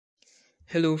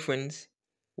Hello friends,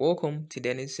 welcome to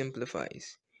Dennis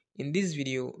Simplifies. In this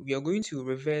video, we are going to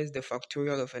reverse the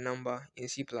factorial of a number in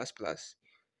C++.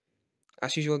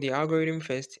 As usual, the algorithm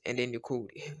first and then the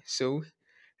code. So,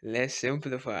 let's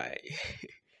simplify.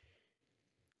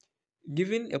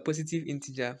 Given a positive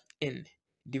integer n,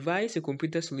 devise a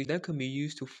computer solution that can be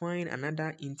used to find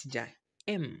another integer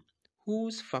m,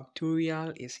 whose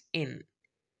factorial is n.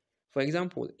 For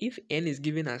example, if n is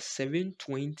given as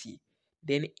 720,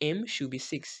 then m should be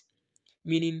 6.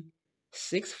 Meaning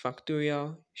 6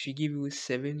 factorial should give you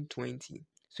 720.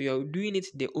 So you're doing it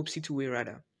the opposite way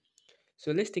rather.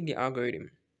 So let's take the algorithm.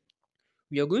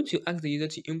 We are going to ask the user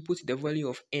to input the value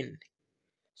of n.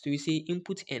 So we say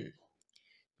input n.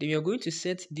 Then we are going to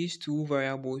set these two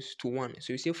variables to 1.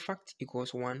 So we say fact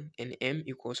equals 1 and m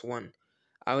equals 1.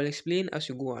 I will explain as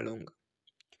you go along.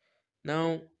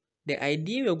 Now, the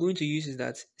idea we are going to use is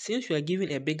that since we are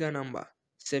given a bigger number,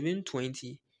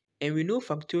 720, and we know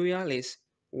factorial is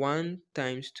 1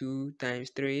 times 2 times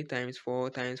 3 times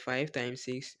 4 times 5 times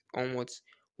 6 onwards,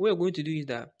 what we are going to do is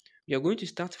that we are going to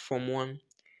start from 1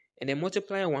 and then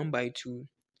multiply 1 by 2,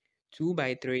 2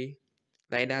 by 3,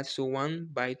 like that. So 1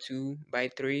 by 2 by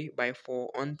 3 by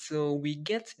 4 until we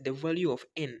get the value of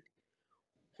n.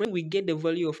 When we get the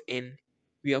value of n,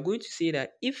 we are going to say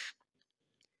that if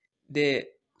the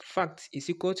fact is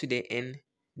equal to the n,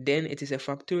 then it is a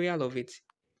factorial of it,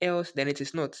 else then it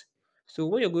is not. So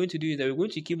what you're going to do is that we're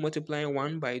going to keep multiplying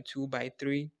 1 by 2 by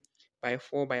 3 by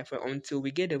 4 by 5 until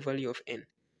we get the value of n.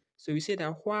 So we say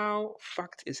that while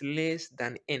fact is less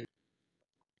than n,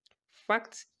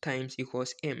 fact times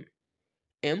equals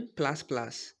m plus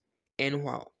plus n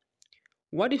while.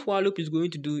 What this while loop is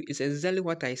going to do is exactly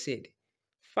what I said.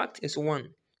 Fact is 1,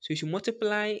 so you should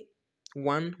multiply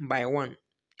 1 by 1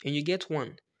 and you get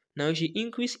 1. Now you should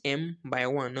increase m by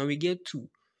 1, now we get 2.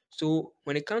 So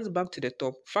when it comes back to the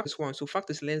top, fact is 1, so fact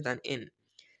is less than n.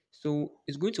 So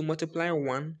it's going to multiply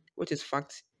 1, which is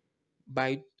fact,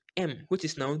 by m, which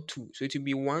is now 2. So it will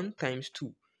be 1 times 2.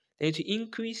 Then it will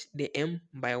increase the m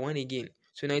by 1 again.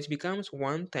 So now it becomes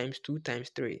 1 times 2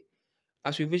 times 3.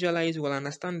 As we visualize, we'll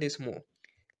understand this more.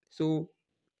 So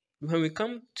when we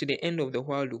come to the end of the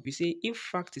while loop, we say if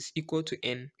fact is equal to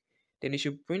n, then it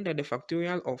should print that the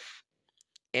factorial of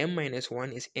m minus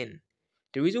 1 is n.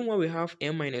 The reason why we have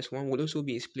m minus 1 will also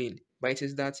be explained, but it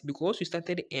is that because we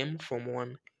started m from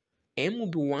 1, m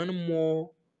will be 1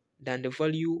 more than the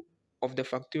value of the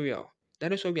factorial.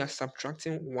 That is why we are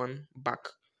subtracting 1 back.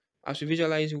 As we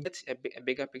visualize, we get a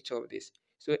bigger picture of this.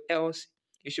 So else,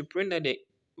 you should print that the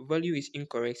value is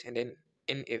incorrect and then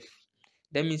nf.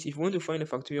 That means if you want to find the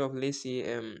factorial of, let's say,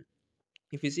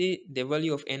 if you say the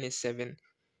value of n is 7,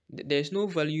 there's no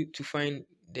value to find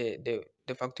the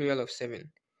factorial of 7.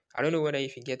 I don't know whether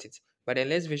if you get it, but then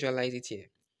let's visualize it here.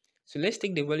 So let's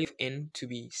take the value of n to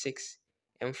be 6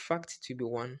 and fact to be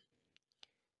 1.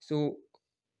 So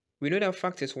we know that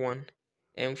fact is 1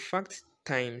 and fact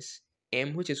times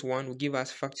m, which is 1, will give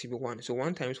us fact to be 1. So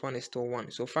 1 times 1 is still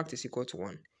 1. So fact is equal to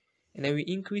 1. And then we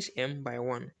increase m by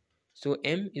 1. So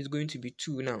m is going to be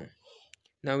 2 now.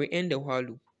 Now we end the while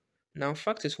loop. Now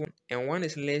fact is 1 and 1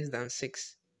 is less than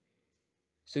 6.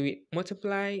 So we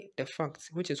multiply the fact,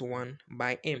 which is 1,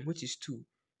 by m, which is 2.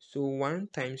 So 1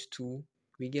 times 2,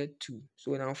 we get 2.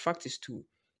 So now fact is 2.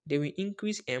 Then we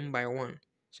increase m by 1.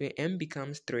 So m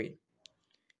becomes 3.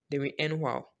 Then we end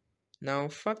while. Now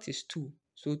fact is 2.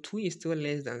 So 2 is still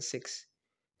less than 6.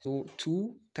 So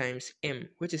 2 times m,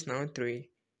 which is now 3,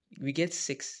 we get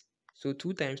 6. So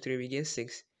 2 times 3, we get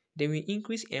 6. Then we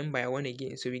increase m by 1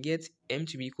 again. So we get m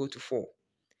to be equal to 4.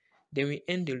 Then we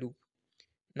end the loop.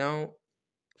 Now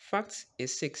fact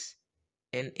is 6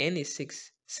 and n is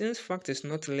 6. Since fact is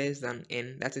not less than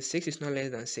n, that is 6 is not less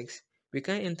than 6, we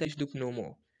can't enter this loop no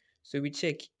more. So we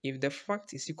check if the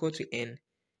fact is equal to n,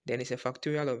 then it's a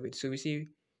factorial of it. So we see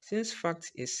since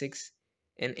fact is 6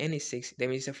 and n is 6,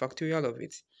 then it's a factorial of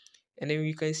it. And then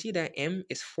we can see that m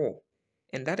is 4.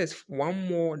 And that is 1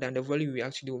 more than the value we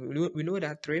actually do. We know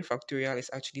that 3 factorial is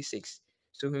actually 6.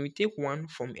 So when we take 1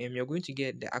 from m, you're going to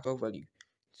get the actual value.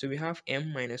 So we have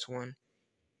m minus 1,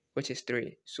 which is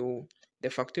 3. So the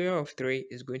factorial of 3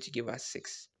 is going to give us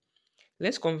 6.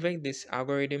 Let's convert this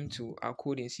algorithm to our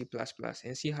code in C++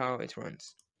 and see how it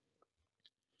runs.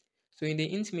 So in the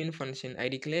int main function, I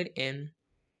declared n,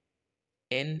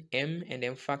 m, and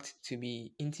then fact to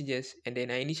be integers, and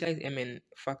then I initialize m and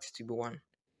fact to be 1.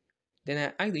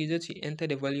 Then I ask the user to enter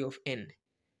the value of n,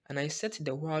 and I set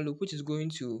the while loop, which is going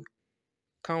to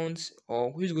count,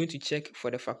 or which is going to check for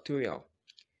the factorial.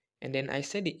 And then I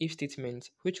set the if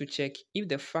statement, which will check if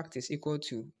the fact is equal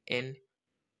to n.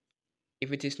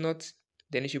 If it is not,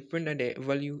 then it should print that the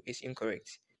value is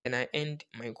incorrect. and I end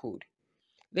my code.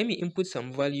 Let me input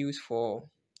some values for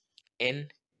n,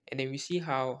 and then we see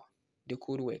how the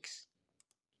code works.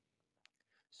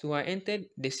 So I entered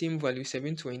the same value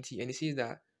 720, and it says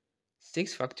that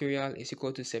 6 factorial is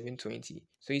equal to 720.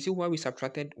 So you see why we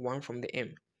subtracted 1 from the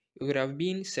m. It would have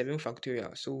been 7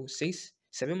 factorial. So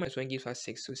 7 minus 1 gives us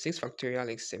 6. So 6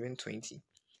 factorial is 720.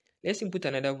 Let's input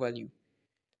another value.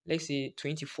 Let's say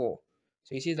 24.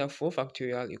 So it says that 4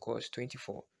 factorial equals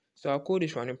 24. So our code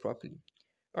is running properly.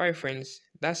 Alright friends,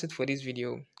 that's it for this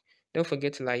video. Don't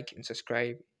forget to like and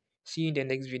subscribe. See you in the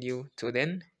next video. Till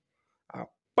then,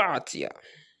 party.